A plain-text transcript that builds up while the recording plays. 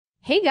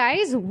Hey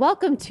guys,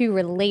 welcome to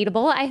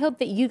Relatable. I hope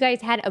that you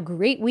guys had a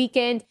great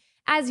weekend.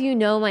 As you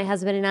know, my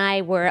husband and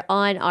I were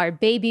on our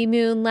baby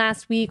moon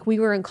last week. We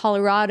were in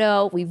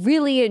Colorado. We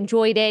really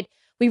enjoyed it.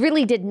 We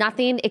really did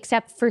nothing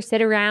except for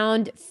sit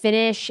around,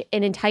 finish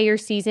an entire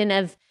season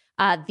of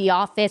The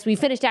Office. We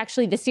finished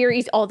actually the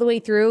series all the way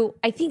through.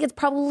 I think it's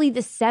probably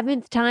the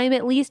seventh time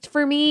at least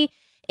for me.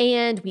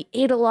 And we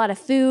ate a lot of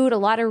food, a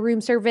lot of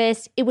room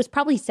service. It was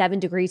probably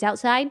 7 degrees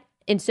outside.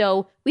 And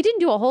so we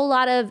didn't do a whole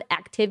lot of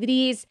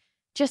activities,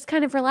 just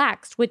kind of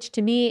relaxed, which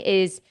to me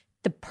is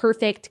the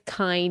perfect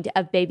kind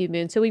of baby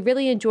moon. So we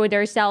really enjoyed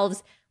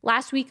ourselves.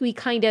 Last week, we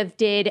kind of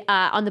did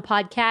on the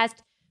podcast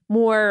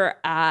more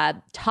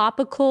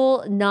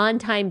topical,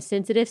 non-time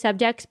sensitive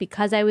subjects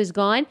because I was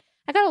gone.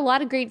 I got a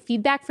lot of great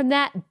feedback from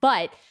that,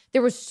 but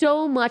there was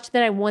so much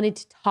that I wanted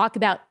to talk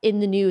about in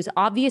the news.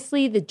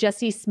 Obviously, the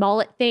Jussie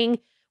Smollett thing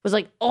was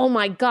like, oh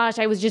my gosh,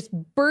 I was just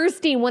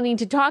bursting wanting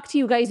to talk to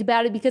you guys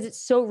about it because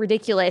it's so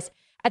ridiculous.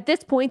 At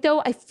this point,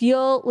 though, I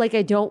feel like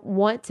I don't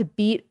want to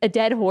beat a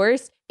dead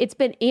horse. It's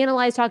been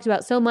analyzed, talked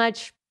about so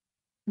much.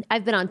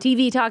 I've been on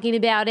TV talking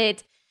about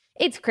it.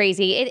 It's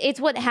crazy. It's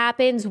what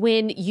happens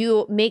when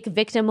you make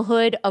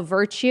victimhood a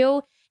virtue,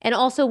 and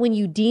also when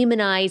you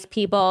demonize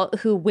people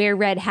who wear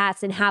red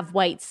hats and have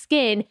white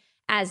skin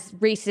as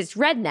racist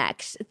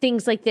rednecks.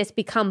 Things like this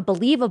become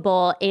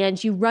believable,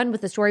 and you run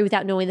with the story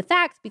without knowing the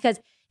facts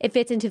because it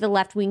fits into the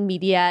left-wing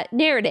media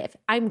narrative.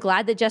 I'm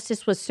glad that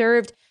justice was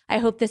served. I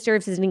hope this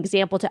serves as an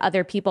example to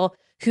other people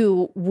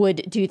who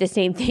would do the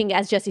same thing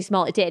as Jussie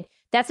Smollett did.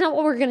 That's not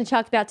what we're going to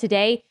talk about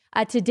today.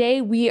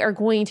 Today, we are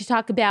going to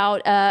talk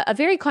about a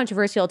very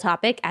controversial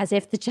topic, as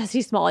if the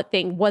Jussie Smollett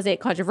thing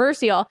wasn't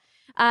controversial.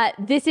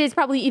 This is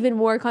probably even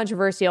more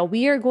controversial.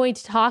 We are going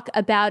to talk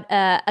about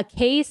a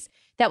case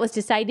that was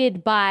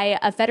decided by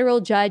a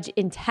federal judge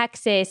in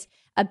Texas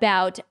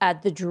about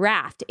the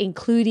draft,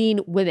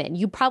 including women.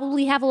 You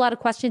probably have a lot of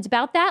questions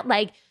about that,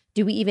 like,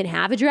 do we even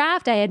have a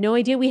draft? I had no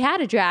idea we had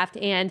a draft.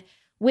 And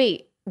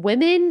wait,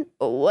 women,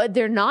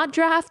 they're not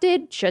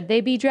drafted? Should they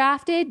be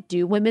drafted?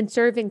 Do women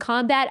serve in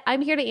combat?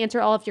 I'm here to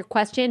answer all of your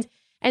questions.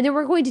 And then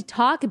we're going to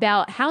talk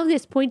about how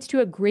this points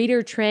to a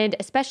greater trend,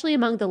 especially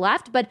among the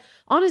left, but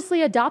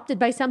honestly adopted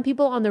by some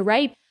people on the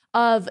right,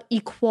 of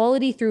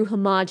equality through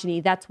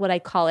homogeny. That's what I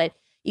call it.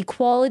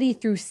 Equality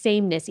through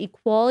sameness,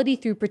 equality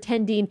through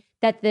pretending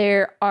that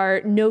there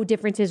are no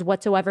differences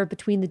whatsoever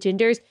between the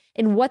genders,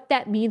 and what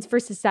that means for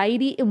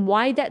society and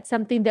why that's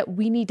something that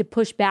we need to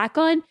push back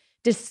on,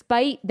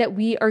 despite that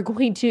we are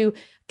going to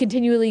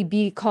continually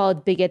be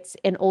called bigots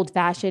and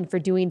old-fashioned for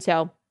doing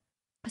so.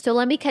 So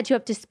let me catch you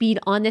up to speed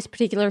on this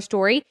particular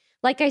story.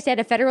 Like I said,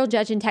 a federal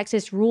judge in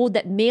Texas ruled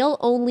that a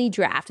male-only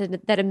draft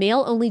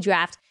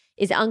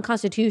is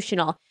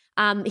unconstitutional.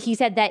 He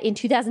said that in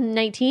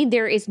 2019,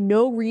 there is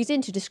no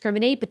reason to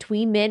discriminate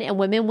between men and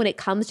women when it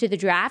comes to the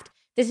draft.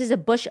 This is a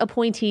Bush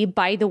appointee,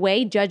 by the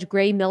way, Judge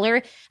Gray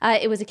Miller.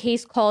 It was a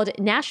case called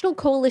National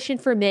Coalition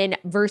for Men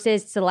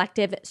versus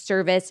Selective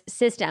Service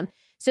System.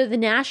 So the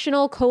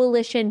National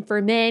Coalition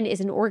for Men is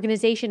an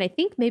organization, I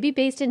think maybe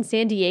based in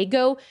San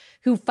Diego,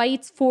 who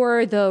fights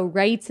for the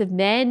rights of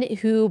men,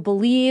 who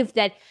believe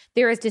that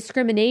there is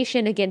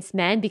discrimination against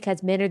men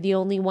because men are the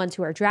only ones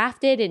who are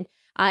drafted. And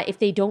if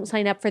they don't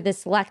sign up for the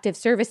selective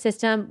service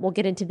system, we'll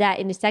get into that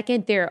in a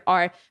second, there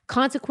are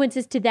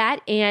consequences to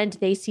that, and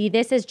they see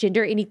this as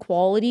gender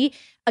inequality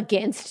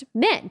against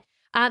men.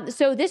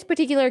 So this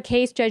particular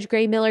case, Judge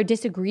Gray Miller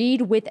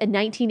disagreed with a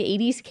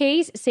 1980s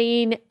case,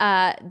 saying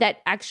that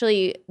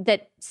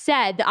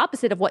said the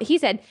opposite of what he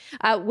said,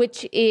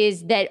 which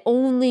is that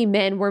only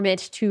men were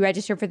meant to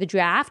register for the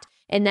draft,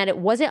 and that it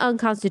wasn't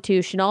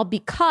unconstitutional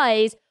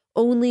because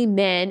only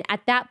men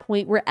at that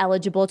point were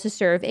eligible to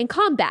serve in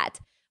combat.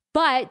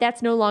 But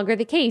that's no longer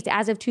the case.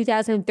 As of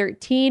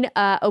 2013,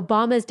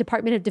 Obama's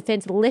Department of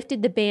Defense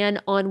lifted the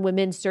ban on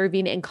women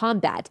serving in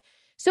combat.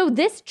 So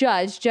this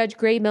judge, Judge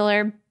Gray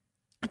Miller,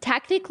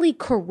 technically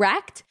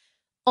correct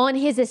on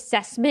his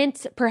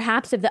assessment,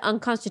 perhaps, of the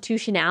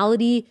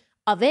unconstitutionality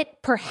of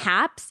it,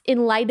 perhaps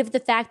in light of the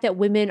fact that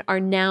women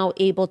are now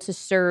able to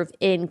serve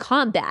in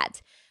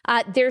combat.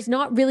 There's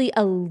not really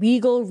a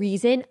legal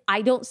reason.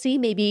 I don't see,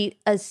 maybe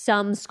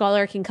some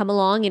scholar can come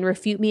along and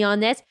refute me on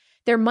this.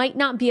 There might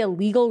not be a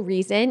legal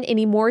reason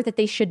anymore that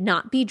they should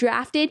not be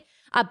drafted.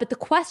 But the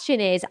question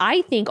is,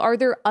 I think, are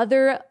there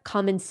other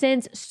common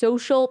sense,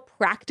 social,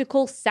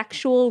 practical,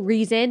 sexual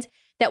reasons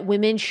that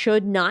women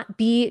should not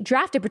be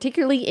drafted,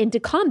 particularly into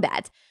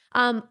combat?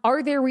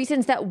 Are there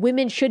reasons that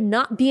women should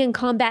not be in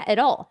combat at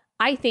all?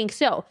 I think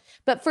so.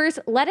 But first,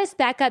 let us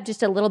back up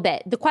just a little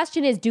bit. The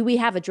question is, do we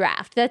have a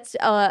draft? That's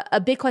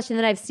a big question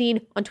that I've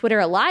seen on Twitter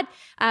a lot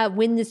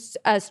when this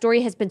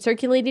story has been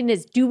circulating,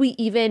 is, do we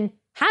even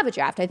have a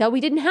draft? I thought we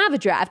didn't have a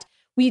draft.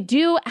 We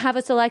do have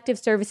a selective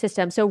service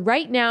system. So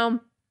right now,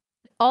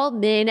 all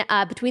men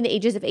between the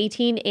ages of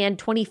 18 and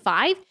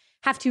 25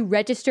 have to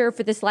register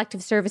for the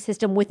selective service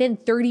system within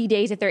 30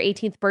 days of their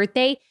 18th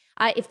birthday.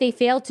 If they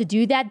fail to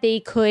do that, they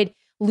could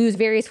lose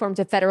various forms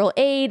of federal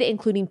aid,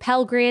 including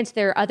Pell Grants.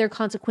 There are other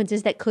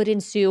consequences that could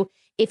ensue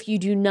if you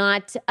do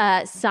not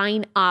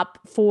sign up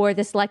for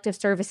the selective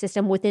service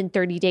system within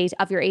 30 days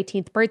of your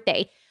 18th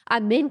birthday.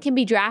 Men can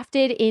be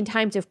drafted in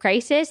times of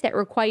crisis that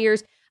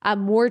requires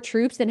more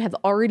troops than have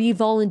already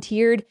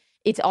volunteered.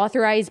 It's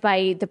authorized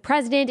by the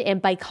president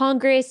and by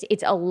Congress.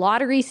 It's a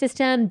lottery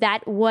system.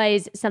 That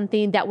was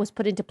something that was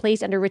put into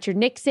place under Richard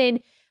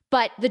Nixon.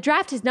 But the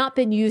draft has not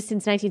been used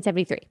since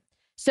 1973.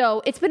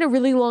 So it's been a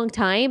really long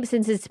time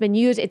since it's been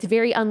used. It's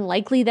very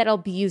unlikely that it'll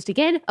be used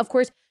again. Of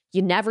course,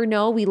 you never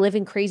know. We live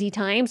in crazy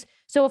times.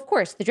 So of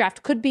course, the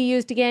draft could be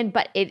used again,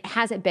 but it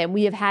hasn't been.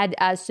 We have had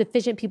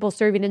sufficient people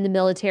serving in the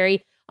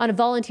military on a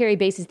voluntary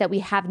basis that we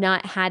have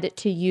not had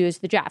to use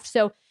the draft.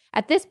 So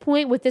at this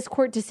point, with this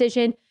court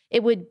decision,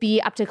 it would be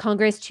up to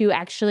Congress to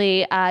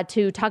actually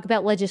to talk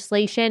about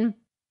legislation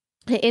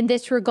in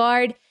this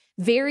regard.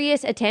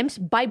 Various attempts,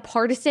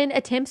 bipartisan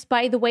attempts,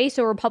 by the way,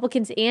 so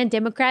Republicans and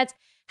Democrats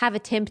have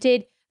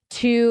attempted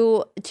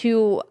to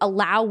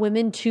allow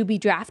women to be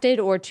drafted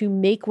or to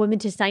make women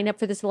to sign up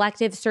for the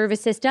selective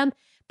service system.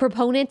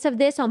 Proponents of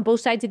this on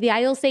both sides of the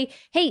aisle say,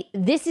 hey,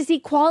 this is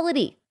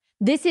equality.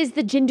 This is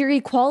the gender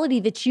equality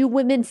that you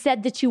women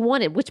said that you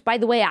wanted, which, by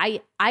the way,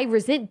 I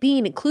resent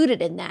being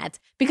included in that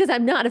because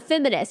I'm not a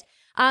feminist.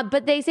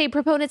 But they say,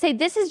 proponents say,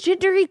 this is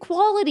gender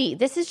equality.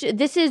 This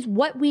is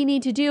what we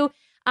need to do.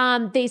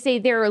 They say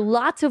there are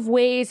lots of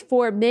ways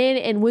for men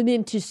and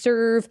women to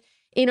serve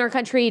in our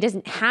country. It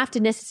doesn't have to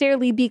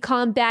necessarily be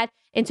combat.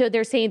 And so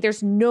they're saying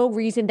there's no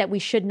reason that we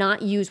should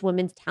not use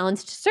women's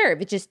talents to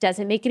serve. It just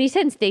doesn't make any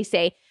sense, they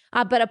say.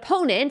 But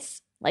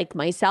opponents like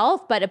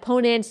myself, but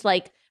opponents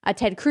like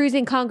Ted Cruz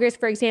in Congress,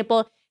 for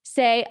example,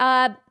 say,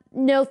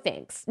 no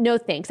thanks. No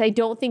thanks. I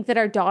don't think that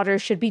our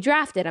daughters should be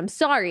drafted. I'm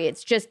sorry.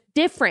 It's just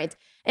different.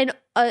 And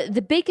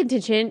the big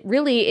contention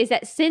really is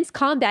that since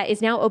combat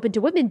is now open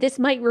to women, this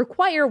might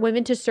require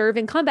women to serve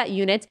in combat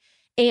units.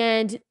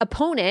 And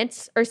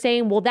opponents are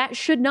saying, well, that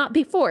should not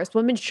be forced.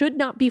 Women should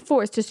not be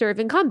forced to serve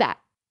in combat.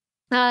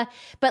 But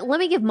let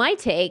me give my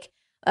take.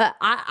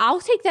 I'll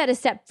take that a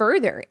step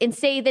further and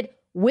say that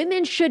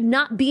women should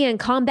not be in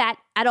combat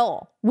at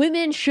all.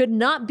 Women should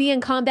not be in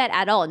combat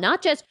at all,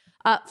 not just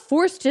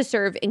forced to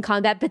serve in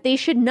combat, but they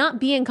should not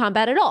be in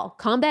combat at all.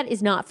 Combat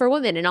is not for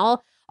women, and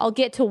I'll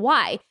get to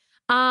why.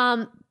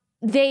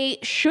 They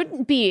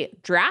shouldn't be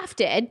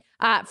drafted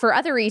for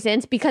other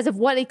reasons because of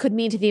what it could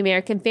mean to the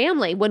American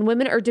family when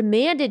women are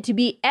demanded to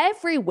be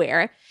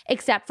everywhere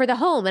except for the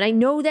home. And I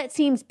know that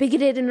seems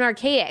bigoted and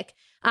archaic,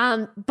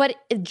 but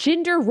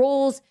gender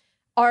roles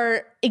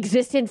are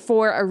existent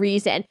for a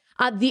reason.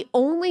 The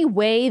only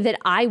way that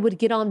I would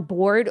get on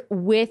board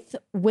with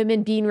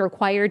women being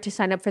required to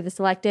sign up for the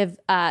selective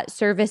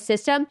service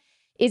system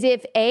is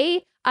if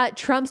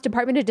Trump's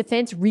Department of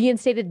Defense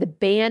reinstated the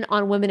ban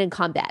on women in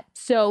combat.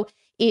 So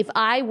if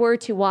I were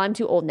to, well, I'm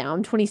too old now,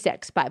 I'm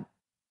 26, but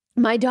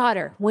my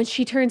daughter, when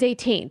she turns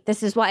 18,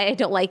 this is why I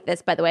don't like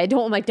this, by the way, I don't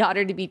want my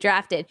daughter to be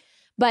drafted.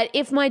 But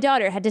if my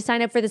daughter had to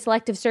sign up for the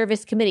Selective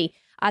Service Committee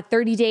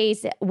 30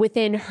 days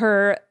within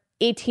her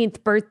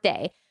 18th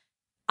birthday,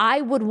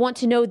 I would want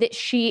to know that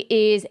she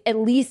is at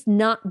least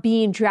not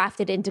being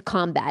drafted into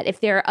combat.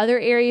 If there are other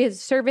areas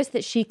of service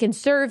that she can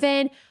serve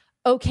in,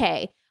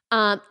 okay.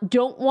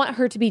 Don't want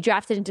her to be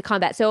drafted into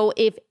combat. So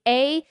if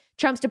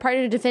Trump's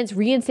Department of Defense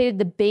reinstated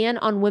the ban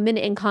on women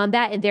in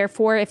combat, and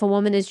therefore if a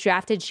woman is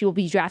drafted, she will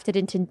be drafted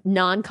into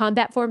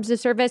non-combat forms of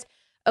service.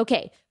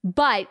 Okay,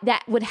 but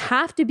that would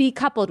have to be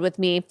coupled with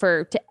me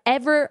I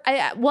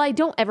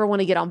don't ever want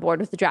to get on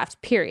board with the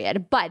draft,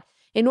 period. But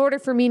in order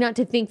for me not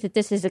to think that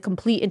this is a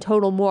complete and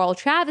total moral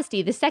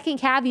travesty, the second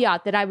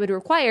caveat that I would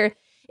require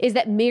is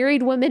that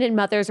married women and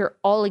mothers are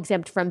all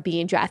exempt from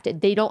being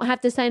drafted. They don't have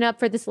to sign up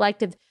for the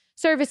Selective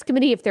Service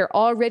Committee if they're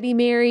already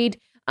married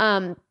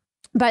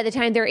by the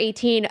time they're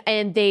 18,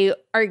 and they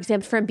are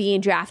exempt from being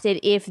drafted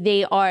if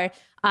they are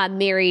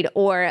married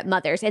or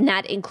mothers. And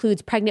that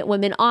includes pregnant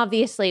women,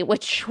 obviously,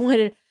 which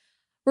would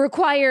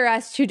require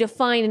us to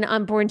define an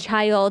unborn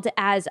child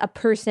as a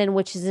person,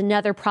 which is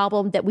another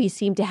problem that we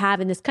seem to have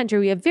in this country.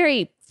 We have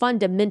very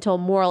fundamental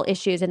moral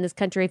issues in this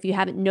country, if you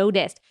haven't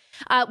noticed.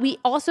 We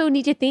also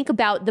need to think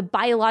about the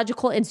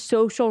biological and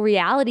social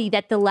reality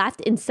that the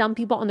left and some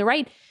people on the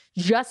right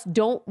just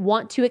don't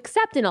want to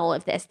accept in all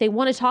of this. They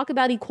want to talk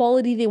about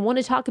equality. They want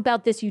to talk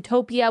about this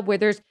utopia where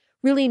there's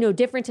really no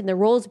difference in the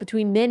roles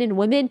between men and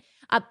women.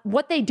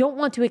 What they don't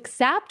want to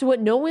accept, what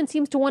no one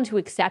seems to want to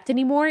accept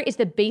anymore, is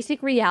the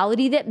basic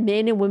reality that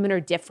men and women are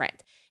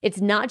different.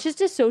 It's not just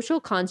a social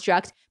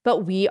construct,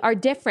 but we are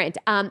different.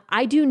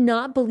 I do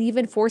not believe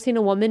in forcing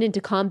a woman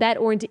into combat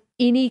or into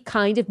any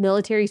kind of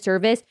military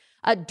service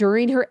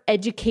during her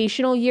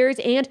educational years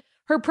and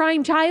her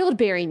prime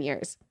childbearing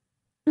years.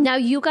 Now,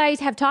 you guys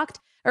have talked,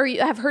 or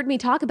you have heard me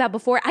talk about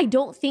before, I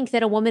don't think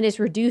that a woman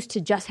is reduced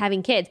to just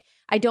having kids.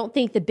 I don't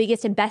think the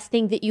biggest and best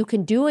thing that you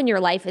can do in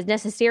your life is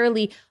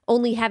necessarily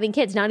only having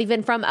kids, not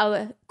even from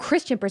a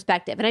Christian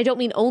perspective. And I don't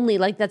mean only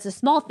like that's a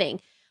small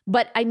thing,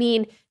 but I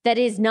mean, that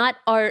is not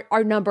our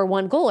number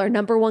one goal. Our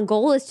number one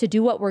goal is to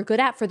do what we're good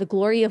at for the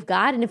glory of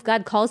God. And if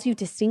God calls you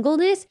to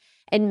singleness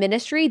and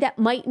ministry. That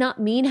might not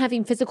mean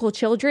having physical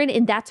children,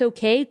 and that's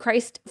okay.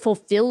 Christ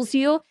fulfills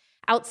you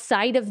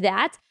outside of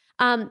that.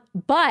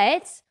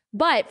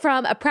 But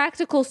from a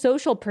practical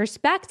social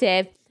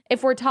perspective,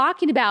 if we're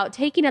talking about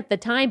taking up the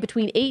time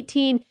between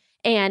 18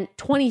 and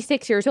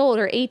 26 years old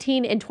or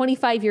 18 and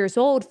 25 years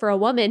old for a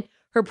woman,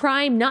 her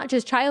prime, not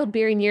just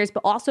childbearing years,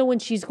 but also when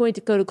she's going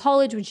to go to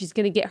college, when she's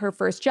going to get her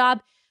first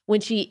job,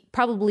 when she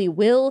probably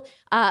will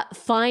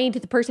find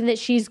the person that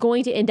she's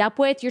going to end up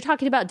with, you're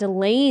talking about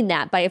delaying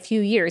that by a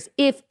few years,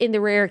 if in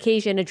the rare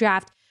occasion a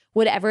draft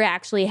would ever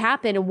actually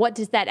happen. And what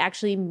does that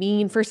actually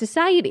mean for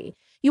society?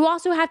 You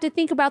also have to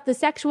think about the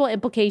sexual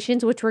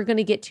implications, which we're going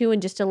to get to in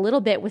just a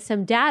little bit with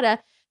some data,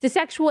 the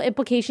sexual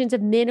implications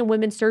of men and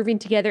women serving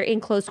together in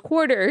close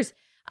quarters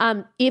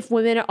if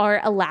women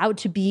are allowed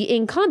to be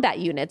in combat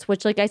units,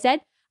 which, like I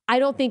said, I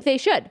don't think they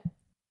should.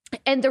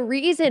 And the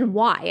reason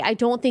why I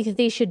don't think that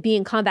they should be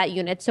in combat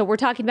units, so we're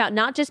talking about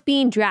not just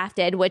being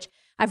drafted, which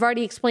I've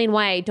already explained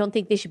why I don't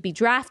think they should be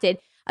drafted.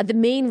 The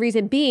main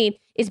reason being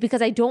is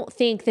because I don't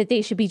think that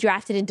they should be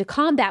drafted into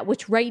combat,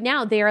 which right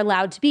now they are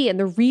allowed to be. And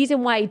the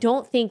reason why I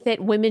don't think that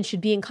women should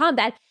be in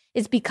combat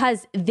is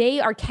because they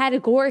are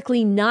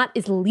categorically not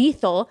as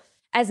lethal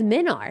as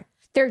men are.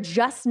 They're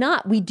just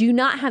not. We do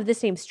not have the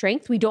same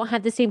strength. We don't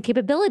have the same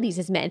capabilities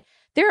as men.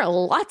 There are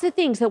lots of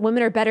things that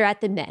women are better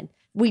at than men.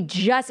 In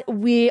general,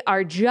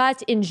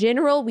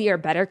 we are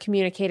better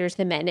communicators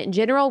than men. In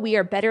general, we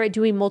are better at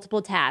doing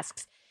multiple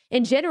tasks.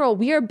 In general,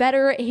 we are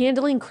better at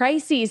handling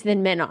crises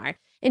than men are.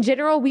 In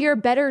general, we are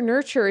better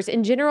nurturers.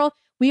 In general,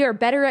 we are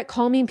better at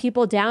calming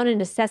people down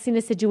and assessing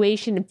a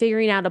situation and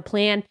figuring out a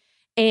plan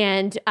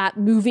and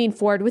moving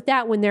forward with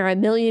that when there are a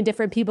million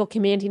different people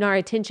commanding our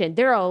attention.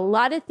 There are a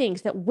lot of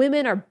things that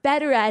women are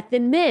better at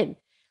than men.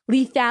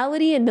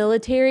 Lethality in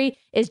military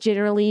is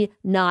generally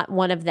not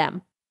one of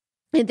them.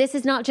 And this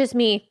is not just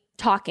me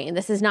talking.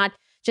 This is not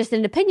just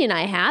an opinion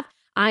I have.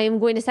 I am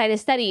going to cite a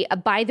study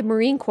by the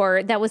Marine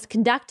Corps that was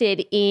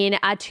conducted in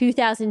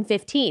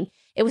 2015.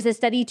 It was a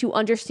study to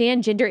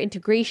understand gender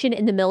integration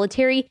in the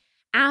military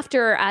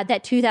after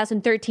that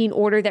 2013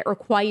 order that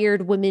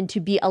required women to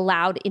be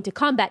allowed into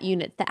combat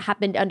units that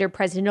happened under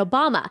President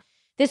Obama.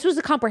 This was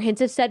a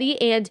comprehensive study,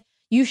 and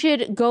you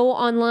should go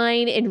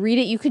online and read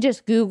it. You could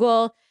just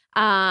Google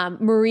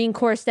Marine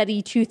Corps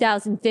study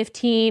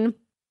 2015.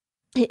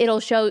 It'll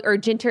show, or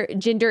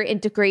gender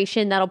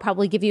integration. That'll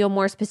probably give you a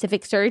more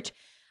specific search.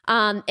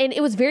 And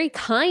it was very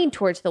kind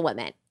towards the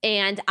women.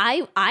 And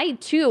I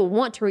too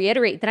want to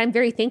reiterate that I'm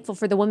very thankful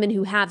for the women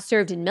who have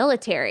served in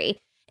military.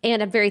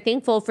 And I'm very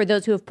thankful for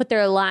those who have put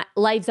their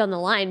lives on the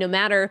line, no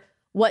matter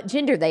what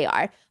gender they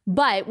are.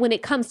 But when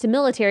it comes to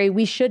military,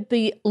 we should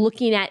be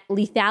looking at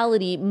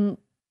lethality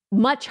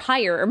much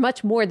higher or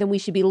much more than we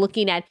should be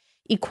looking at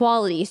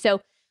equality.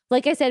 So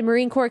like I said,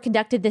 Marine Corps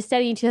conducted this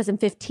study in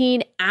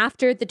 2015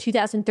 after the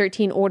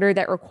 2013 order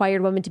that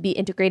required women to be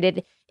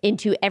integrated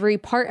into every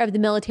part of the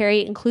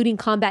military, including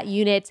combat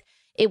units.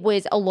 It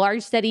was a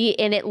large study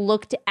and it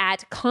looked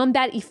at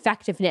combat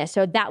effectiveness.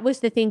 So that was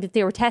the thing that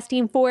they were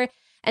testing for.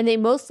 And they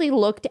mostly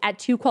looked at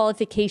two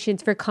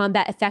qualifications for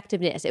combat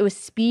effectiveness. It was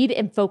speed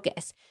and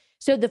focus.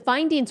 So the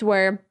findings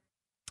were,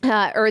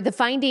 we're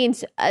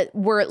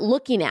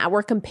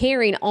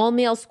comparing all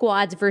male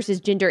squads versus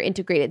gender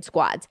integrated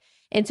squads.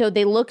 And so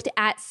they looked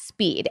at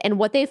speed. And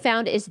what they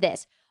found is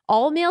this: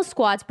 all male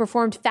squads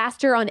performed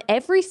faster on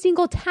every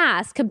single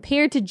task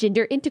compared to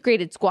gender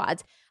integrated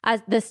squads.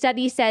 The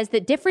study says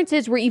that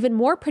differences were even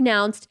more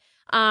pronounced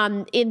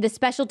in the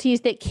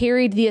specialties that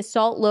carried the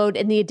assault load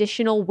and the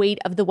additional weight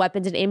of the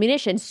weapons and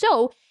ammunition.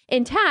 So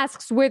in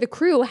tasks where the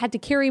crew had to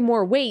carry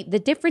more weight, the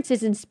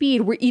differences in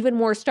speed were even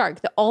more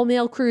stark. The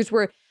all-male crews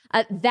were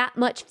that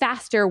much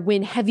faster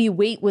when heavy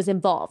weight was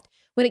involved.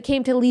 When it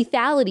came to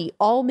lethality,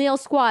 all-male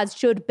squads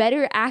showed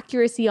better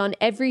accuracy on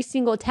every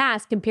single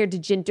task compared to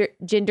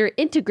gender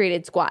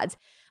integrated squads.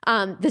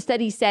 The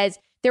study says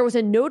there was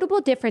a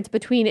notable difference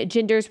between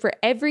genders for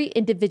every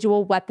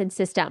individual weapon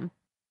system.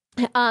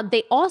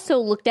 They also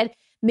looked at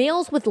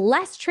males with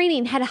less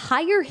training had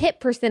higher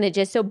hit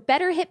percentages, so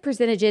better hit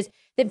percentages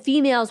than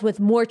females with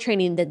more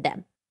training than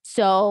them.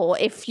 So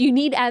if you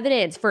need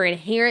evidence for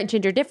inherent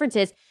gender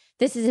differences,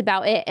 this is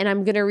about it. And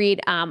I'm going to read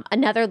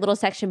another little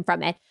section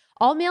from it.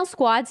 All male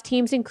squads,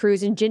 teams, and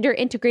crews, and gender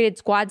integrated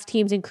squads,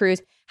 teams, and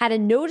crews had a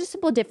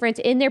noticeable difference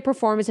in their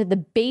performance of the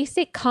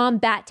basic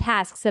combat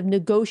tasks of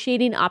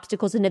negotiating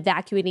obstacles and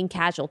evacuating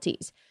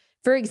casualties.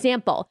 For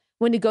example,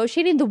 when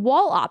negotiating the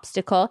wall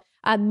obstacle,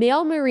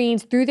 male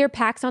Marines threw their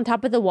packs on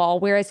top of the wall,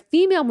 whereas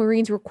female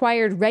Marines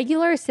required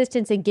regular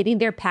assistance in getting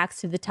their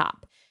packs to the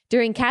top.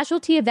 During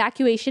casualty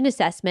evacuation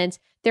assessments,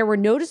 there were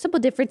noticeable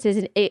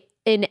differences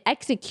in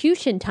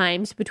execution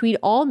times between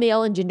all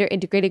male and gender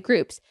integrated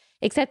groups,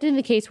 except in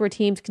the case where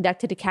teams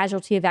conducted a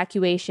casualty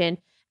evacuation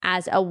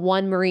as a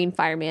one Marine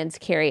fireman's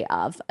carry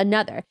of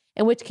another,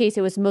 in which case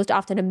it was most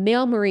often a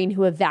male Marine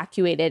who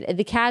evacuated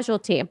the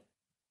casualty.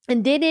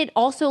 And then it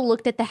also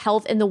looked at the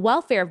health and the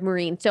welfare of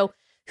Marines. So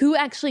who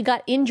actually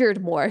got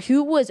injured more?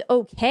 Who was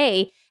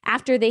okay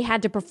after they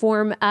had to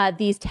perform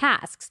these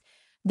tasks?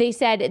 They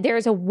said there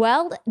is a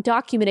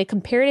well-documented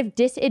comparative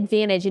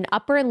disadvantage in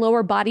upper and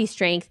lower body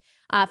strength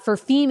for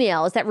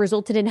females that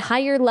resulted in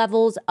higher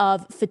levels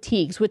of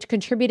fatigues, which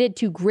contributed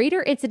to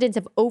greater incidence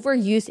of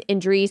overuse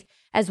injuries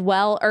as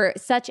well, or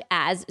such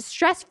as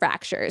stress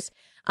fractures.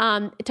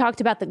 It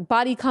talked about the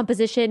body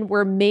composition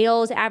where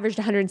males averaged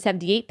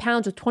 178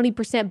 pounds with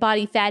 20%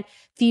 body fat.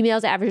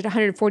 Females averaged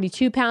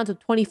 142 pounds with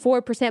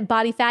 24%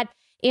 body fat.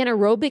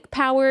 Anaerobic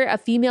power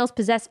of females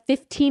possess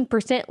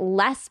 15%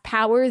 less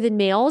power than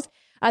males.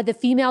 The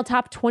female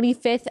top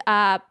 25th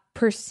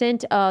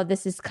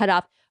this is cut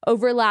off,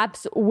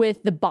 overlaps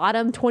with the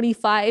bottom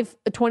 25th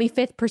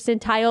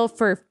percentile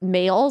for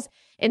males.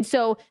 And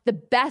so the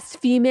best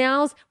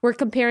females we're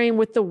comparing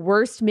with the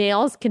worst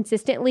males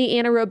consistently.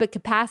 Anaerobic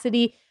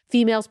capacity,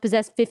 females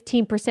possess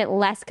 15%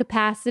 less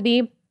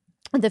capacity.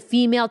 The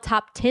female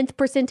top 10th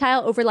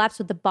percentile overlaps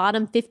with the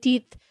bottom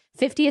 50th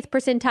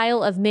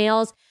percentile of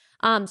males.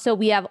 So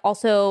we have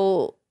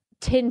also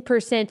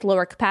 10%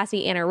 lower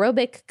capacity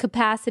aerobic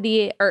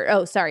capacity,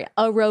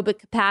 aerobic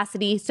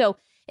capacity. So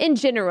in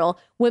general,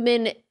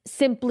 women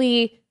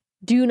simply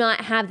do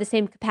not have the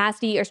same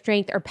capacity or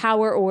strength or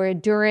power or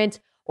endurance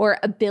or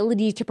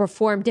ability to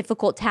perform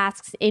difficult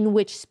tasks in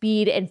which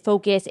speed and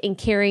focus and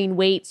carrying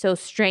weight, so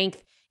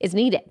strength, is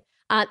needed.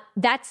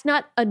 That's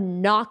not a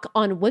knock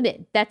on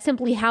women. That's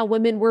simply how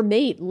women were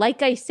made.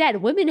 Like I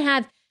said, women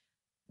have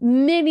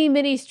many,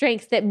 many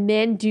strengths that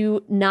men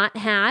do not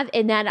have,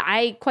 and that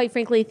I quite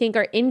frankly think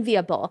are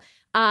enviable.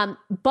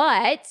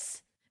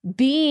 But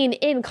being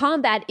in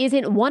combat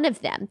isn't one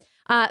of them.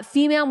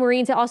 Female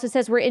Marines, it also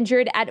says, were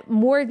injured at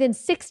more than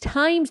 6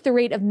 times the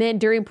rate of men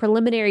during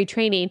preliminary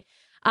training.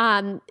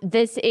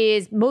 This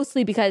is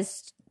mostly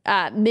because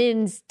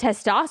men's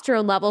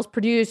testosterone levels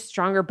produce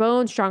stronger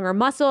bones, stronger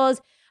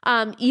muscles.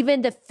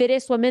 Even the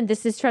fittest women,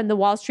 this is from the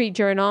Wall Street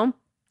Journal,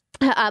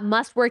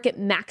 must work at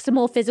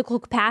maximal physical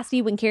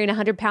capacity when carrying a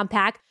 100-pound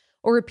pack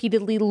or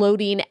repeatedly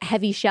loading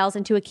heavy shells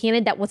into a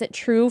cannon. That wasn't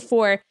true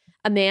for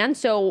a man.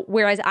 So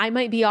whereas I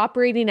might be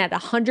operating at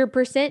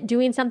 100%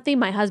 doing something,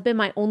 my husband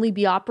might only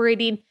be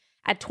operating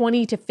at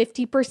 20 to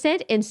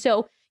 50%. And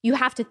so you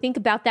have to think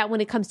about that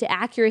when it comes to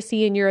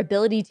accuracy and your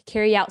ability to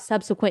carry out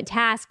subsequent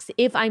tasks.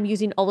 If I'm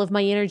using all of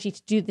my energy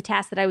to do the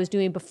task that I was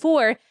doing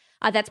before,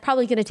 that's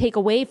probably going to take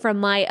away from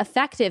my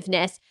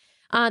effectiveness.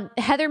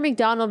 Heather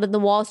McDonald in the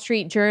Wall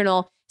Street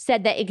Journal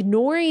said that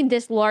ignoring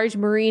this large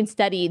Marine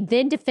study,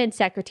 then Defense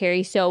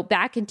Secretary, so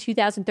back in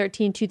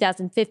 2013,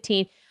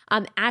 2015,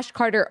 Ash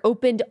Carter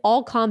opened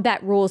all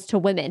combat rules to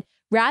women.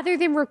 Rather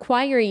than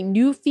requiring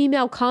new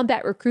female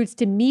combat recruits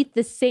to meet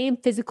the same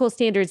physical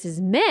standards as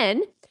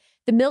men,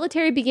 the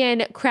military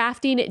began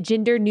crafting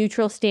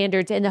gender-neutral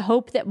standards in the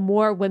hope that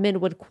more women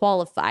would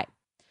qualify.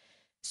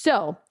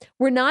 So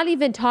we're not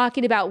even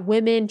talking about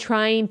women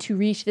trying to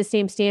reach the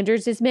same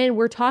standards as men.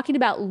 We're talking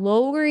about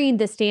lowering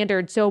the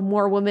standard so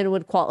more women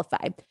would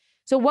qualify.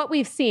 So what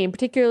we've seen,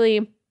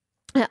 particularly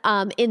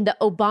in the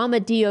Obama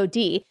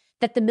DOD,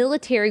 that the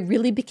military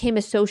really became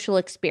a social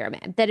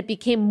experiment, that it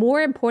became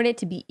more important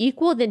to be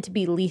equal than to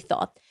be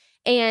lethal.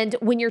 And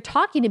when you're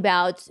talking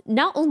about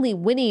not only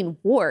winning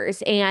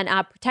wars and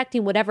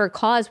protecting whatever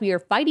cause we are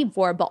fighting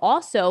for, but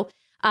also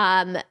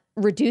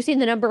reducing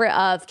the number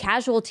of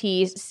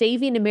casualties,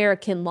 saving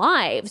American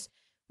lives,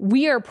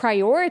 we are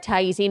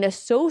prioritizing a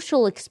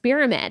social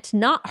experiment,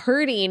 not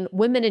hurting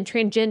women and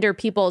transgender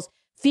people's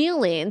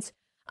feelings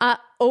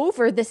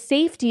over the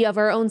safety of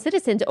our own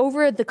citizens,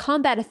 over the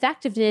combat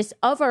effectiveness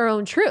of our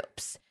own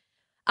troops.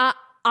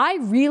 I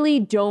really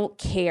don't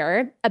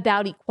care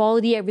about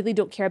equality. I really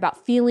don't care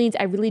about feelings.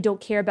 I really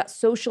don't care about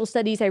social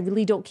studies. I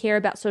really don't care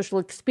about social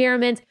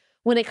experiments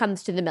when it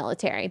comes to the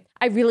military.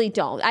 I really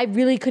don't. I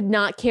really could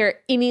not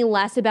care any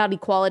less about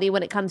equality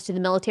when it comes to the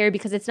military,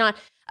 because it's not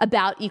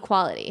about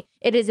equality.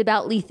 It is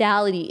about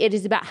lethality. It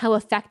is about how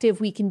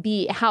effective we can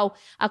be, how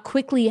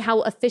quickly,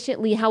 how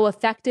efficiently, how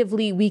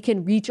effectively we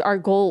can reach our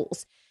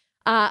goals.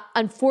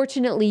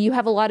 Unfortunately, you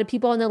have a lot of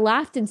people on the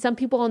left and some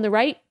people on the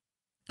right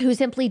who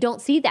simply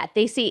don't see that.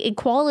 They see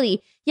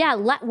equality. Yeah,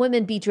 let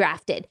women be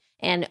drafted.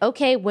 And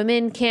okay,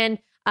 women can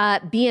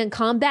be in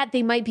combat.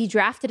 They might be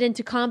drafted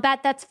into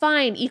combat. That's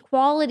fine.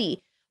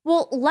 Equality.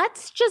 Well,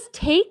 let's just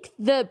take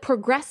the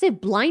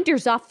progressive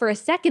blinders off for a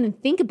second and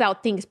think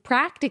about things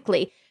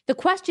practically. The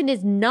question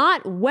is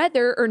not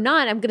whether or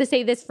not, I'm going to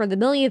say this for the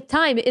millionth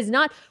time, is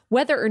not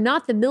whether or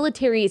not the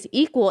military is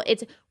equal.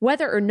 It's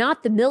whether or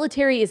not the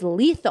military is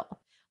lethal.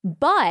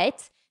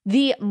 But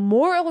the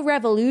moral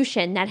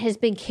revolution that has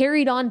been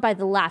carried on by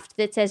the left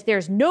that says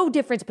there's no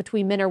difference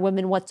between men or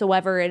women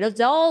whatsoever, it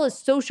is all a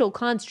social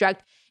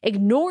construct,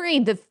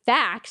 ignoring the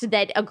fact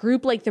that a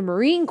group like the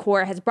Marine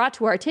Corps has brought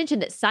to our attention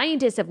that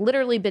scientists have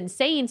literally been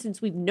saying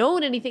since we've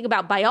known anything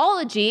about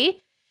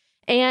biology,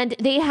 and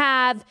they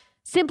have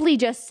simply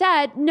just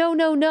said, no.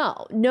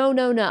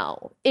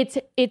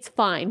 It's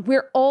fine.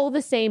 We're all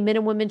the same. Men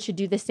and women should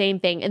do the same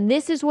thing. And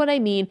this is what I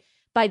mean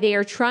by they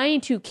are trying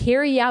to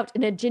carry out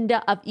an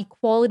agenda of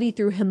equality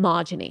through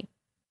homogeny.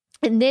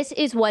 And this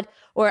is what,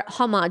 or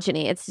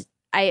homogeny,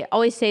 I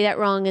always say that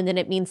wrong and then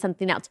it means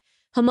something else.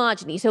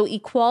 homogeny, so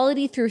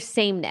equality through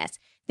sameness.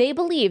 They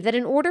believe that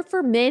in order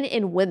for men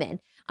and women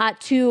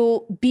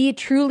to be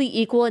truly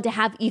equal and to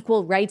have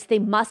equal rights, they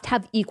must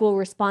have equal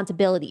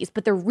responsibilities.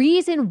 But the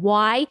reason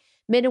why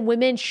men and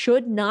women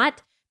should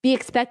not be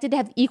expected to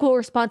have equal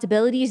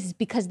responsibilities is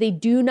because they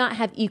do not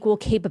have equal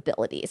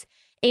capabilities.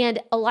 And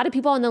a lot of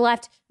people on the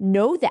left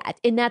know that.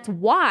 And that's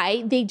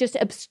why they just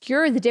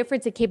obscure the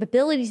difference in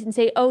capabilities and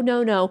say, oh,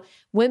 no,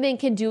 women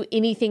can do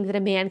anything that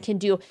a man can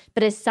do.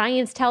 But as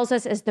science tells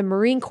us, as the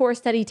Marine Corps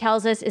study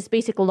tells us, as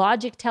basic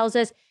logic tells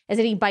us, as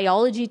any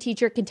biology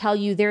teacher can tell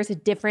you, there's a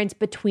difference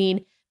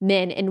between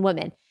men and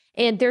women.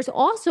 And there's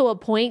also a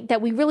point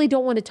that we really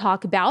don't want to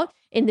talk about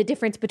in the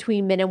difference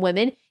between men and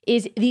women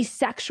is the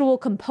sexual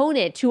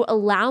component to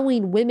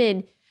allowing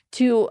women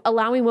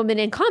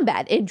in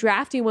combat and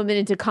drafting women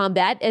into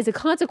combat as a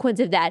consequence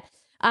of that.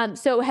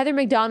 So Heather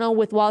McDonald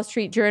with Wall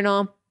Street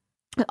Journal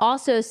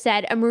also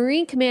said, a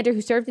Marine commander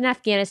who served in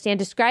Afghanistan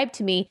described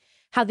to me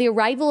how the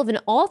arrival of an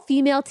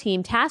all-female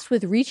team tasked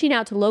with reaching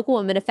out to local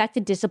women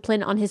affected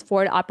discipline on his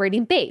forward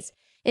operating base.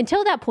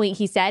 Until that point,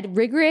 he said,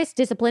 rigorous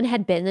discipline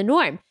had been the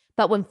norm.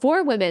 But when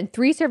 4 women,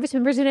 3 service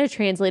members, and a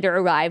translator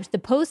arrived, the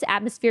post's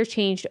atmosphere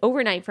changed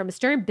overnight from a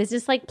stern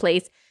business-like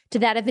place to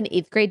that of an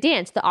 8th grade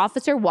dance. The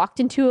officer walked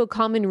into a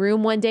common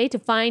room one day to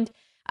find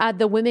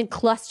the women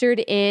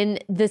clustered in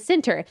the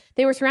center.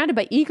 They were surrounded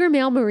by eager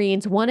male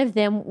Marines. One of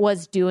them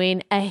was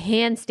doing a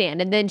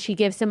handstand. And then she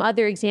gives some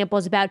other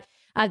examples about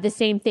the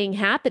same thing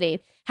happening,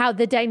 how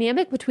the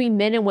dynamic between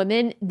men and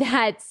women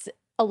that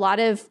a lot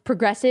of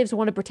progressives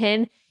want to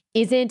pretend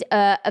isn't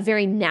a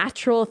very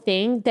natural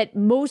thing, that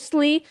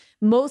mostly,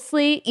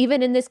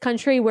 even in this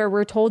country where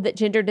we're told that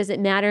gender doesn't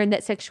matter and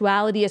that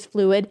sexuality is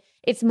fluid,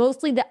 it's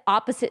mostly the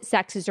opposite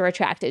sexes are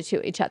attracted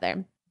to each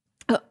other.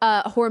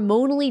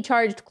 Hormonally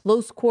charged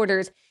close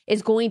quarters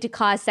is going to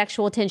cause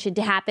sexual tension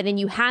to happen. And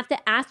you have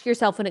to ask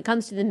yourself when it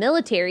comes to the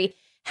military,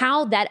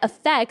 how that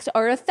affects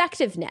our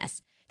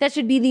effectiveness. That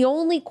should be the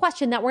only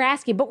question that we're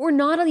asking, but we're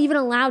not even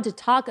allowed to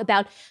talk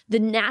about the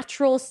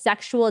natural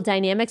sexual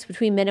dynamics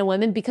between men and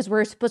women because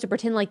we're supposed to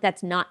pretend like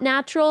that's not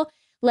natural.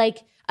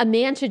 Like a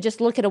man should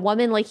just look at a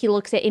woman like he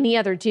looks at any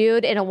other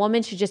dude, and a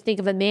woman should just think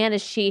of a man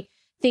as she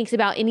thinks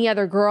about any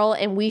other girl,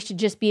 and we should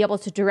just be able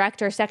to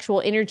direct our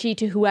sexual energy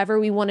to whoever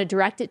we want to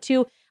direct it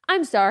to.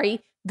 I'm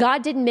sorry,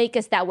 God didn't make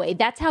us that way.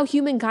 That's how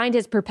humankind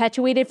has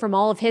perpetuated from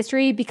all of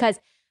history because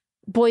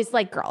boys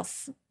like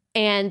girls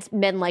and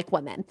men like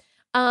women.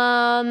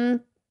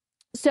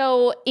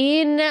 So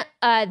in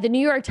the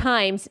New York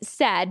Times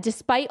said,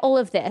 despite all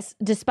of this,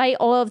 despite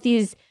all of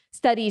these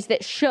studies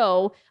that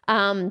show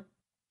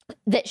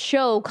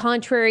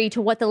contrary to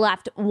what the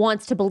left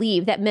wants to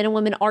believe, that men and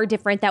women are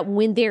different, that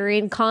when they're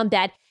in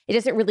combat, it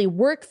doesn't really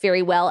work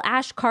very well.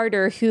 Ash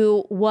Carter,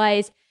 who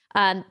was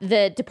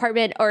the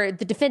department or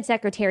the defense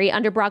secretary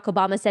under Barack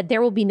Obama, said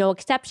there will be no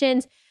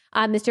exceptions.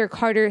 Mr.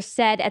 Carter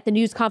said at the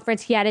news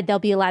conference, he added, they'll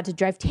be allowed to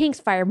drive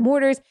tanks, fire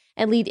mortars,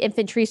 and lead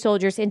infantry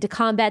soldiers into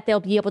combat. They'll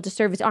be able to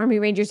serve as Army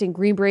Rangers and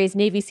Green Berets,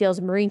 Navy SEALs,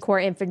 Marine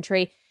Corps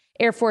infantry,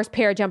 Air Force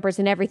parajumpers,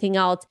 and everything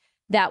else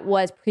that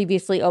was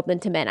previously open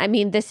to men. I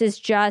mean, this is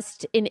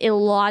just an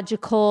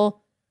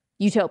illogical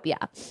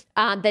utopia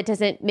that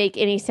doesn't make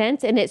any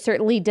sense, and it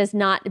certainly does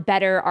not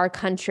better our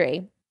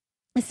country.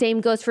 The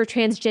same goes for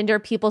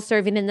transgender people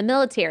serving in the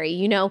military.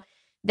 You know,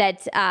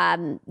 that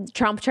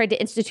Trump tried to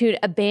institute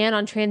a ban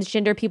on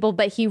transgender people,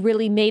 but he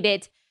really made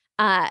it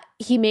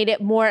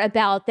more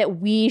about that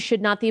we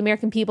should not, the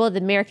American people, the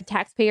American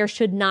taxpayer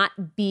should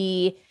not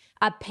be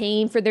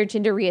paying for their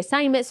gender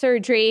reassignment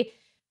surgery.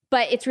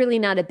 But it's really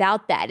not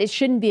about that. It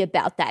shouldn't be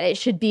about that. It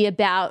should be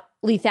about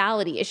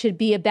lethality. It should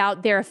be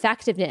about their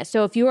effectiveness.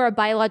 So if you are a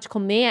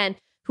biological man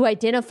who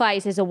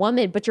identifies as a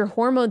woman, but your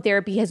hormone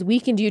therapy has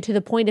weakened you to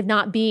the point of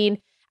not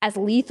being as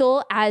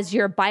lethal as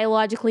your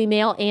biologically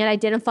male and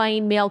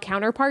identifying male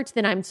counterparts,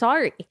 then I'm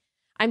sorry.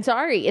 I'm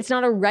sorry. It's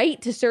not a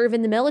right to serve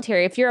in the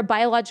military. If you're a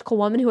biological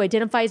woman who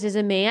identifies as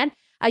a man,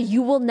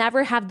 you will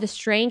never have the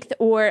strength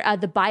or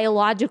the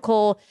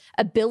biological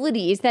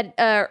abilities that,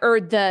 or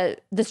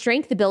the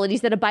strength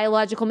abilities that a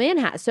biological man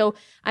has. So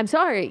I'm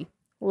sorry.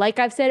 Like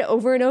I've said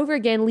over and over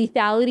again,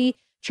 lethality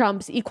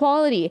trumps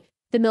equality.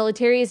 The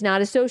military is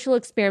not a social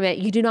experiment.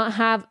 You do not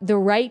have the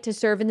right to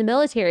serve in the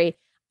military.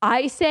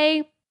 I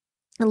say,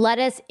 let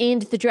us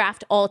end the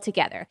draft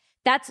altogether.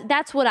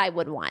 That's what I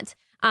would want.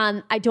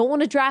 I don't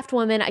want to draft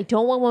women. I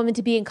don't want women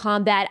to be in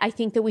combat. I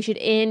think that we should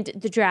end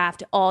the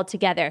draft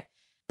altogether.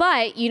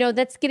 But, you know,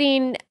 that's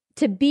getting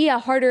to be a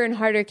harder and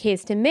harder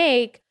case to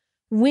make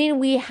when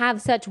we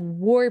have such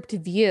warped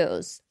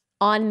views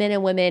on men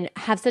and women,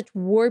 have such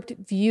warped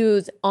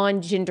views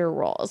on gender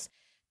roles,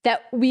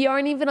 that we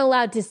aren't even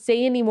allowed to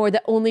say anymore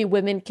that only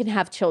women can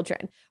have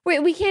children.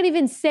 We can't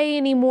even say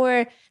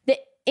anymore the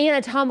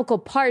anatomical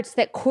parts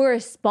that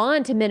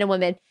correspond to men and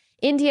women.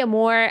 India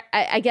Moore,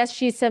 I guess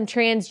she's some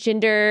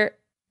transgender,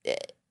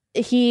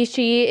 she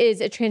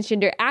is a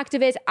transgender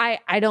activist.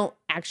 I don't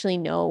actually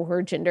know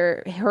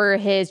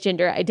his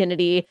gender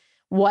identity,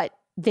 what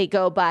they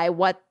go by,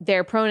 what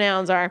their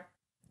pronouns are.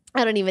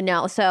 I don't even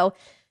know. So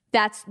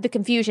That's the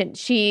confusion.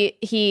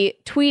 He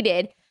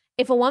tweeted,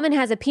 if a woman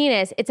has a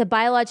penis, it's a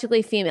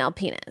biologically female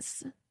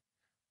penis.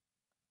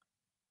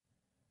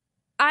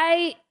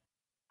 I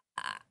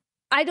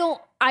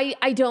don't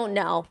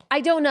know.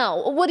 I don't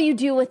know. What do you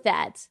do with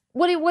that?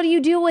 What do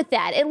you do with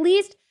that? At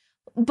least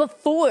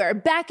before,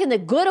 back in the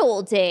good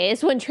old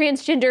days, when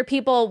transgender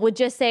people would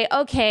just say,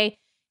 okay,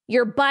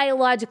 you're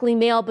biologically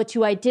male, but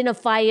you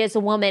identify as a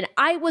woman.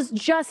 I was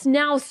just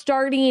now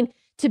starting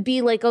to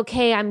be like,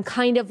 okay, I'm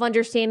kind of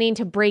understanding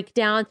to break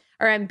down,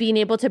 or I'm being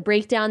able to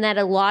break down that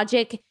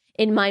logic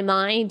in my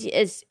mind,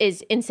 is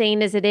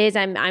insane as it is.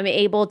 I'm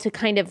able to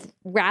kind of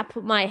wrap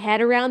my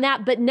head around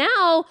that. But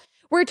now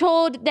we're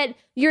told that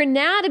your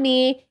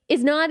anatomy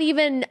is not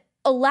even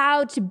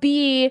allowed to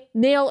be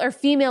male or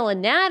female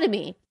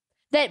anatomy,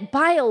 that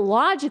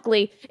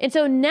biologically. And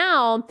so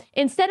now,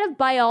 instead of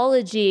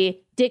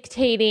biology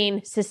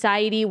dictating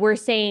society, we're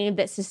saying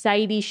that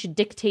society should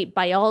dictate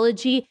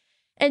biology.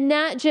 And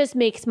that just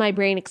makes my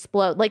brain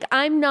explode. Like,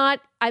 I'm not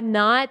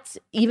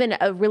even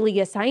really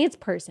a science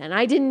person.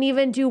 I didn't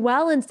even do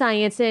well in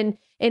science in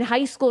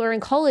high school or in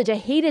college. I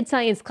hated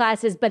science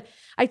classes, but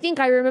I think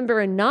I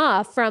remember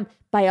enough from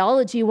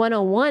Biology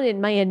 101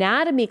 in my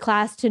anatomy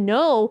class to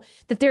know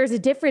that there's a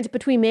difference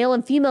between male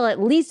and female,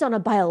 at least on a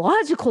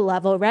biological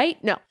level,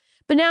 right? No.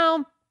 But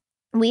now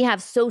we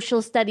have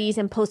social studies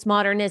and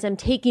postmodernism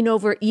taking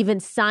over even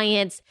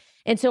science.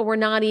 And so we're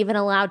not even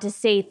allowed to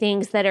say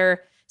things that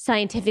are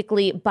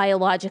scientifically,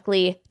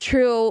 biologically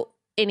true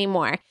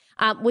anymore,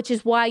 which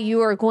is why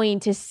you're going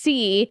to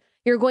see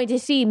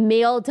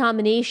male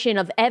domination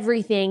of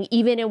everything,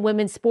 even in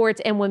women's sports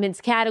and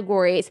women's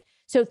categories.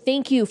 So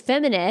thank you,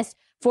 feminists,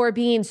 for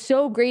being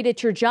so great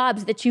at your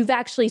jobs that you've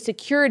actually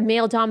secured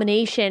male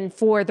domination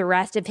for the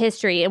rest of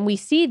history. And we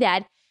see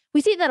that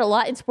a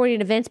lot in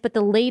sporting events, but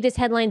the latest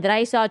headline that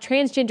I saw,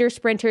 transgender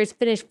sprinters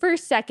finished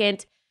first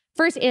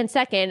and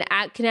second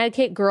at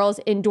Connecticut Girls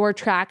Indoor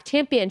Track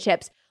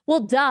Championships.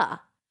 Well, duh.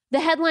 The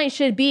headline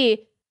should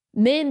be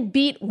men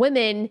beat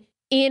women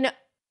in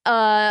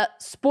a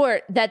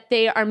sport that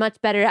they are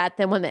much better at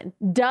than women.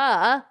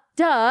 Duh.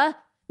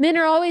 Men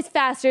are always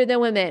faster than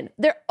women.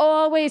 They're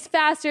always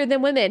faster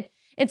than women.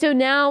 And so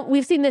now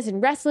we've seen this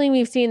in wrestling.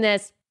 We've seen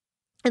this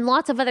in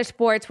lots of other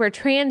sports where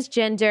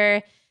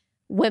transgender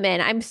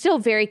women, I'm still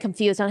very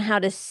confused on how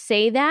to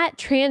say that,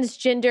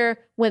 transgender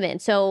women,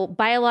 so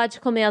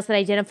biological males that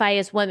identify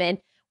as women,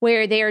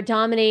 where they are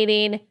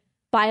dominating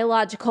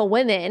biological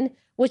women,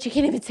 which you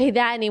can't even say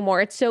that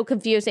anymore. It's so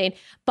confusing.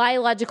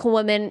 Biological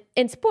women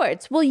in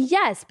sports. Well,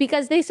 yes,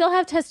 because they still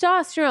have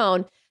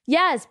testosterone.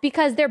 Yes,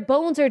 because their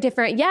bones are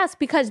different. Yes,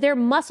 because their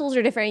muscles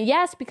are different.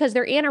 Yes, because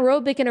their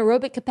anaerobic and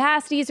aerobic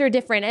capacities are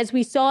different. As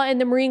we saw in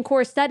the Marine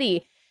Corps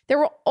study, there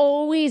will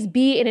always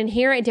be an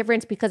inherent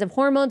difference because of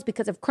hormones,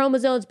 because of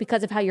chromosomes,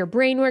 because of how your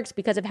brain works,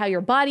 because of how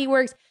your body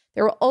works.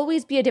 There will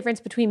always be a difference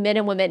between men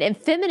and women. And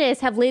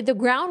feminists have laid the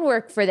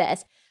groundwork for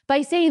this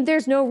by saying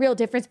there's no real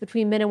difference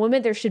between men and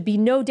women. There should be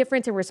no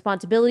difference in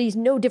responsibilities,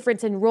 no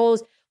difference in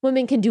roles.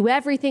 Women can do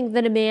everything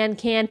that a man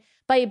can.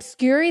 By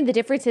obscuring the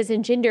differences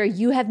in gender,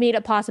 you have made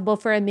it possible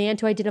for a man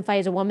to identify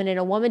as a woman and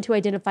a woman to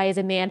identify as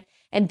a man,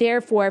 and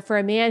therefore for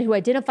a man who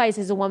identifies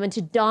as a woman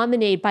to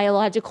dominate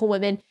biological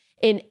women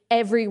in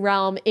every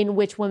realm in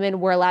which women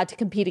were allowed to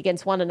compete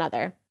against one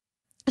another.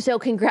 So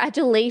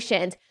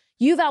congratulations,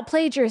 you've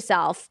outplayed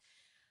yourself.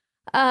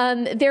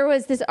 There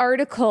was this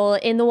article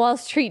in the Wall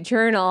Street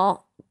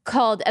Journal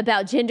called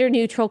about gender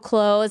neutral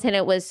clothes, and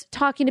it was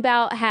talking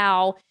about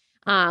how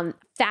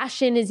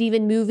fashion is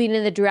even moving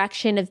in the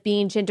direction of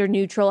being gender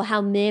neutral,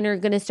 how men are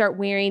going to start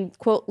wearing,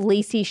 quote,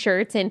 lacy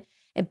shirts and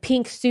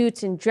pink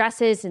suits and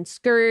dresses and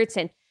skirts,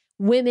 and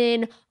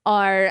women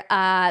are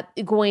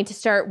going to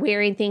start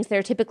wearing things that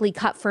are typically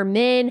cut for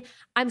men.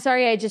 I'm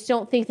sorry, I just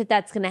don't think that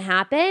that's going to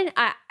happen.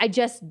 I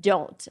just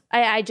don't.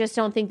 I just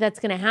don't think that's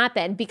going to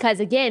happen because,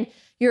 again,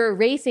 you're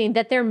erasing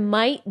that there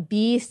might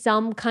be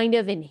some kind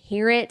of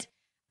inherent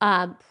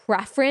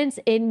preference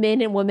in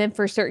men and women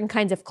for certain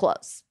kinds of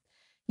clothes.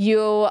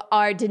 You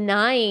are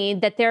denying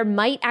that there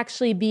might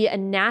actually be a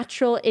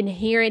natural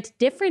inherent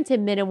difference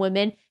in men and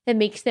women that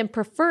makes them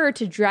prefer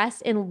to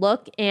dress and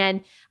look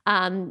and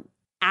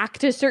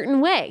act a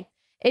certain way.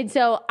 And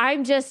so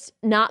I'm just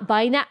not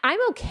buying that. I'm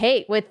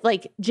okay with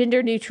like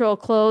gender neutral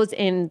clothes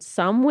in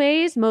some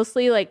ways,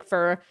 mostly like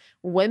for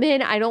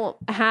women. I don't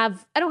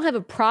have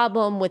a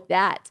problem with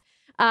that.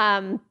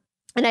 And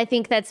I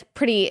think that's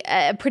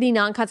a pretty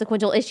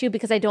non-consequential issue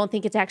because I don't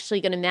think it's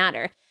actually going to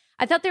matter.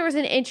 I thought there was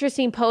an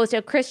interesting post,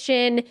 a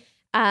Christian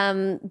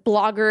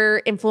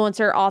blogger,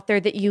 influencer, author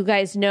that you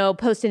guys know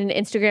posted an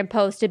Instagram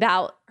post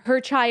about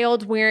her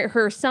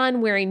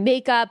son wearing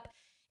makeup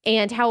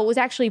and how it was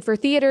actually for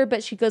theater,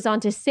 but she goes on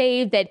to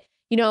say that,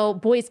 you know,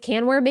 boys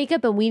can wear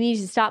makeup and we need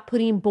to stop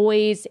putting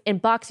boys in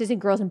boxes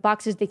and girls in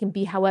boxes. They can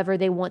be however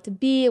they want to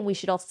be and we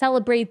should all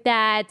celebrate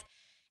that.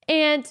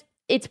 And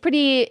it's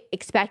pretty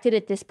expected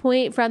at this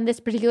point from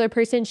this particular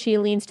person. She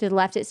leans to the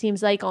left, it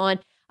seems like, on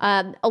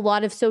a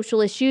lot of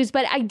social issues,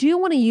 but I do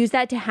want to use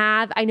that to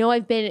have, I know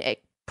I've been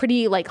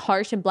pretty like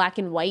harsh and black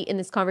and white in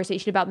this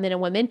conversation about men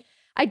and women.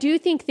 I do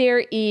think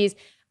there is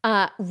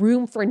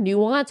room for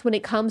nuance when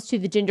it comes to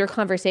the gender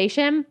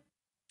conversation,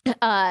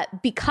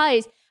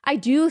 because I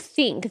do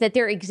think that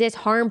there exist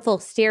harmful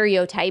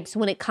stereotypes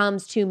when it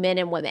comes to men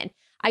and women.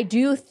 I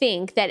do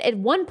think that at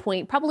one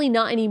point, probably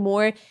not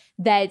anymore,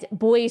 that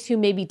boys who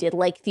maybe did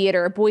like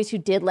theater, or boys who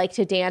did like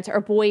to dance,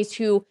 or boys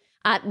who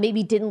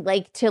maybe didn't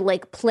like to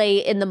like play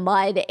in the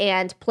mud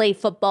and play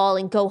football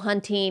and go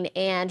hunting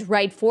and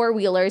ride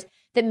four-wheelers,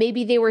 that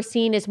maybe they were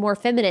seen as more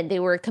feminine. They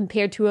were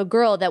compared to a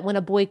girl, that when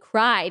a boy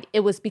cried, it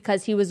was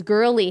because he was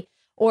girly.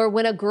 Or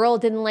when a girl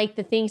didn't like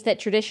the things that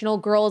traditional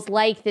girls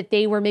like, that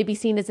they were maybe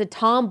seen as a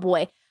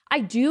tomboy.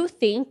 I do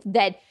think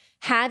that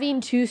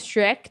having too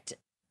strict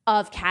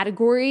of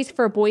categories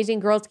for boys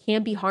and girls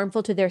can be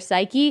harmful to their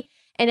psyche,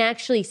 and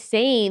actually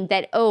saying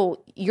that,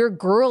 oh, you're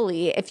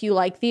girly if you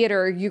like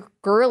theater, you're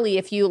girly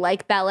if you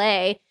like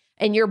ballet,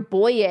 and you're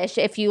boyish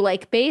if you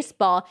like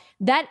baseball,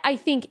 that I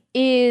think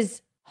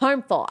is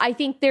harmful. I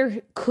think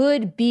there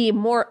could be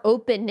more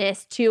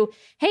openness to,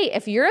 hey,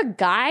 if you're a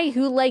guy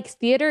who likes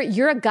theater,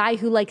 you're a guy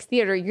who likes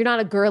theater. You're not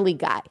a girly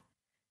guy,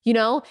 you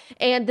know?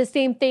 And the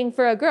same thing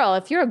for a girl.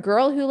 If you're a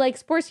girl who likes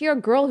sports, you're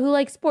a girl who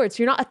likes sports.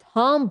 You're not a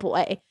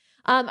tomboy.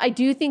 I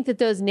do think that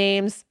those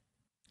names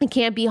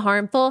can be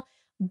harmful,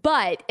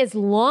 but as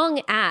long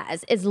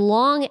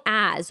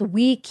as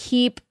we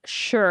keep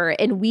sure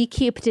and we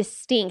keep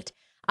distinct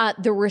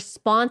the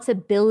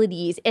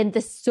responsibilities and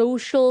the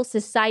social,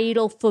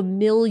 societal,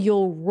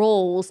 familial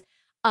roles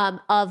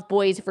of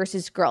boys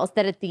versus girls,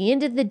 that at the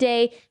end of the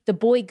day, the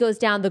boy goes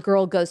down, the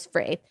girl goes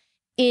free,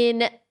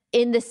 in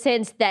the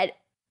sense that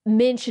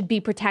men should be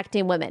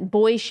protecting women,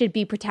 boys should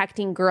be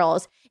protecting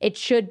girls. It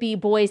should be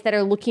boys that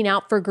are looking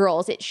out for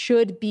girls. There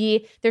should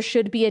be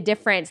a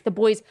difference. The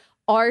boys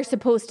are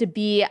supposed to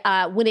be,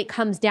 when it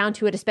comes down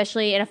to it,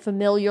 especially in a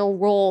familial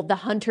role, the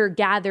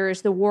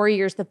hunter-gatherers, the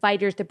warriors, the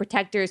fighters, the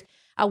protectors.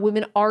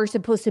 Women are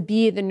supposed to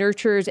be the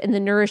nurturers and the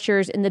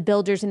nourishers and the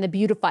builders and the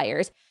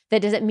beautifiers.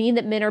 That doesn't mean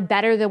that men are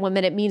better than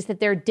women. It means that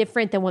they're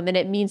different than women.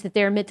 It means that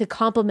they're meant to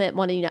complement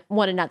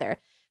one another.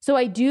 So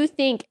I do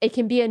think it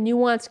can be a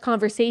nuanced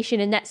conversation,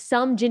 and that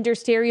some gender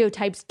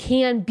stereotypes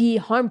can be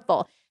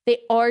harmful. They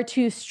are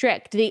too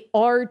strict. They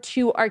are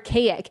too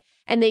archaic.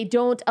 And they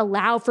don't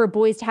allow for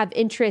boys to have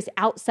interests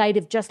outside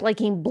of just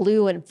liking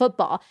blue and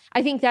football.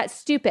 I think that's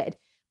stupid.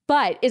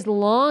 But as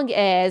long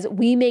as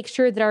we make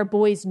sure that our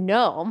boys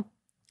know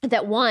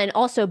that, one,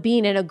 also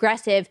being an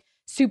aggressive,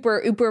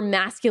 super, uber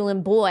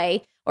masculine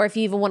boy, or if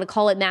you even want to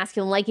call it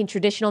masculine, liking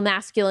traditional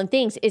masculine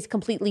things, is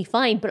completely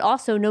fine. But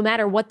also, no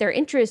matter what their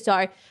interests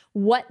are,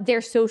 what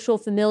their social,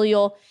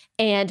 familial,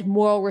 and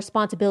moral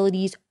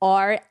responsibilities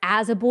are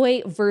as a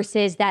boy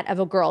versus that of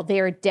a girl, they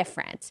are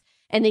different.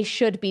 And they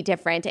should be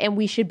different. And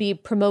we should be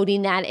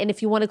promoting that. And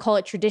if you want to call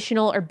it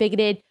traditional or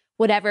bigoted,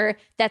 whatever,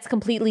 that's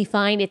completely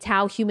fine. It's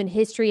how human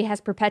history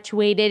has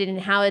perpetuated,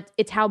 and how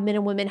it's how men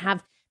and women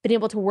have been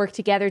able to work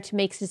together to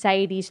make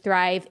societies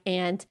thrive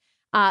and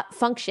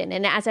function.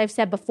 And as I've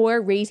said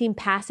before, raising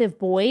passive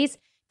boys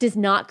does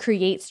not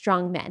create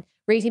strong men.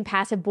 Raising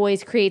passive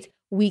boys creates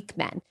weak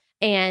men.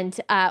 And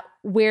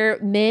where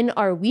men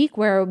are weak,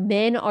 where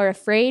men are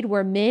afraid,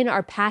 where men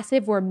are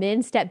passive, where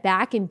men step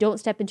back and don't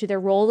step into their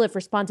role of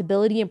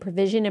responsibility and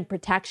provision and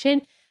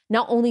protection,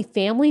 not only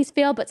families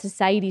fail, but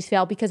societies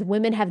fail, because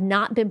women have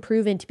not been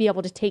proven to be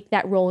able to take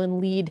that role and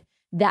lead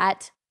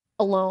that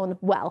alone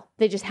well.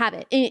 They just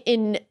haven't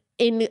in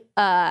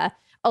a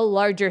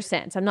larger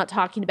sense. I'm not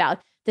talking about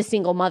the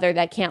single mother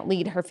that can't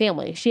lead her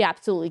family. She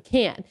absolutely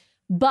can.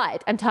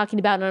 But I'm talking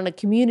about on a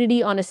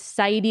community, on a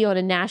society, on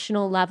a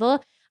national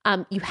level.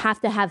 You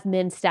have to have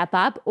men step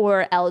up,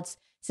 or else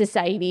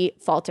society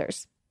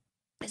falters.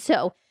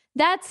 So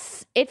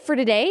that's it for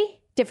today.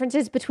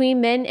 Differences between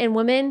men and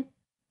women.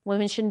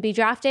 Women shouldn't be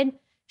drafted,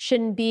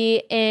 shouldn't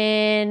be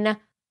in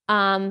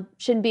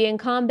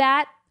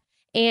combat,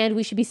 and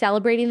we should be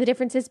celebrating the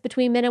differences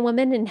between men and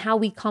women and how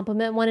we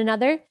complement one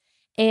another.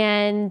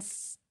 And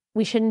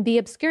we shouldn't be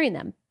obscuring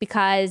them,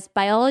 because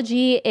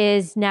biology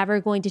is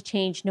never going to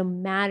change, no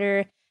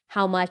matter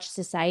how much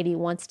society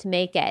wants to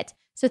make it.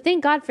 So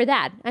thank God for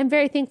that. I'm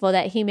very thankful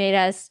that He made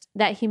us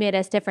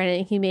different,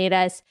 and He made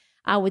us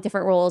with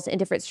different roles and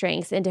different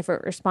strengths and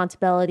different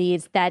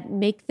responsibilities that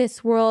make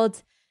this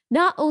world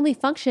not only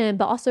function,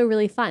 but also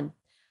really fun.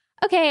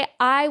 Okay,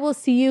 I will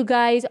see you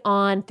guys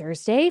on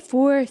Thursday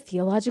for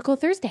Theological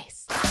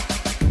Thursdays.